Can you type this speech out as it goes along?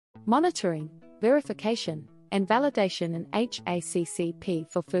monitoring, verification, and validation in HACCP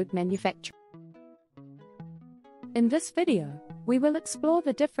for food manufacturing. In this video, we will explore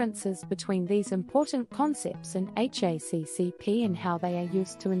the differences between these important concepts in HACCP and how they are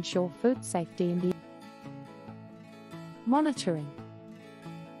used to ensure food safety in the monitoring.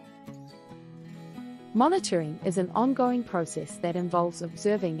 Monitoring is an ongoing process that involves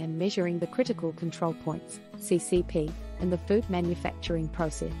observing and measuring the critical control points, CCP, in the food manufacturing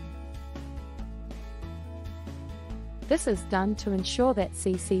process. This is done to ensure that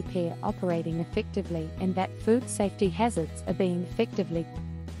CCP are operating effectively and that food safety hazards are being effectively.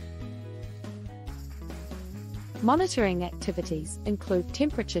 Monitoring activities include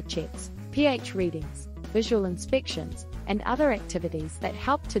temperature checks, pH readings, visual inspections, and other activities that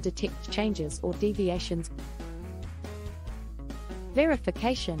help to detect changes or deviations.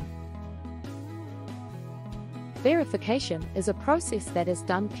 Verification. Verification is a process that is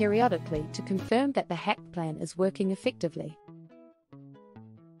done periodically to confirm that the HACCP plan is working effectively.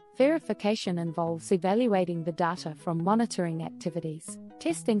 Verification involves evaluating the data from monitoring activities,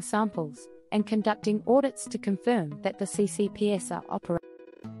 testing samples, and conducting audits to confirm that the CCPs are operating.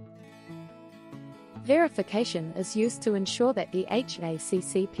 Verification is used to ensure that the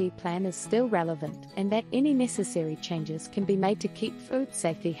HACCP plan is still relevant and that any necessary changes can be made to keep food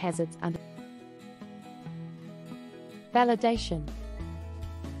safety hazards under. Validation.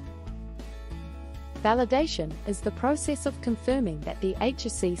 Validation is the process of confirming that the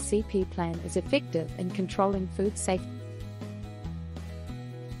HACCP plan is effective in controlling food safety.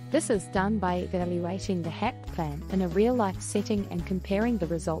 This is done by evaluating the HACCP plan in a real-life setting and comparing the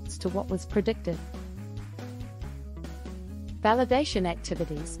results to what was predicted. Validation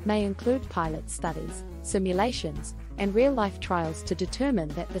activities may include pilot studies, simulations, and real-life trials to determine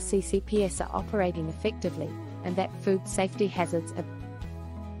that the CCPs are operating effectively and that food safety hazards are.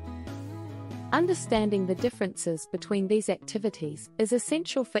 Understanding the differences between these activities is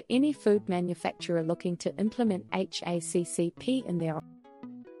essential for any food manufacturer looking to implement HACCP in their.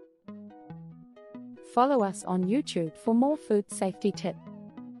 Follow us on YouTube for more food safety tips.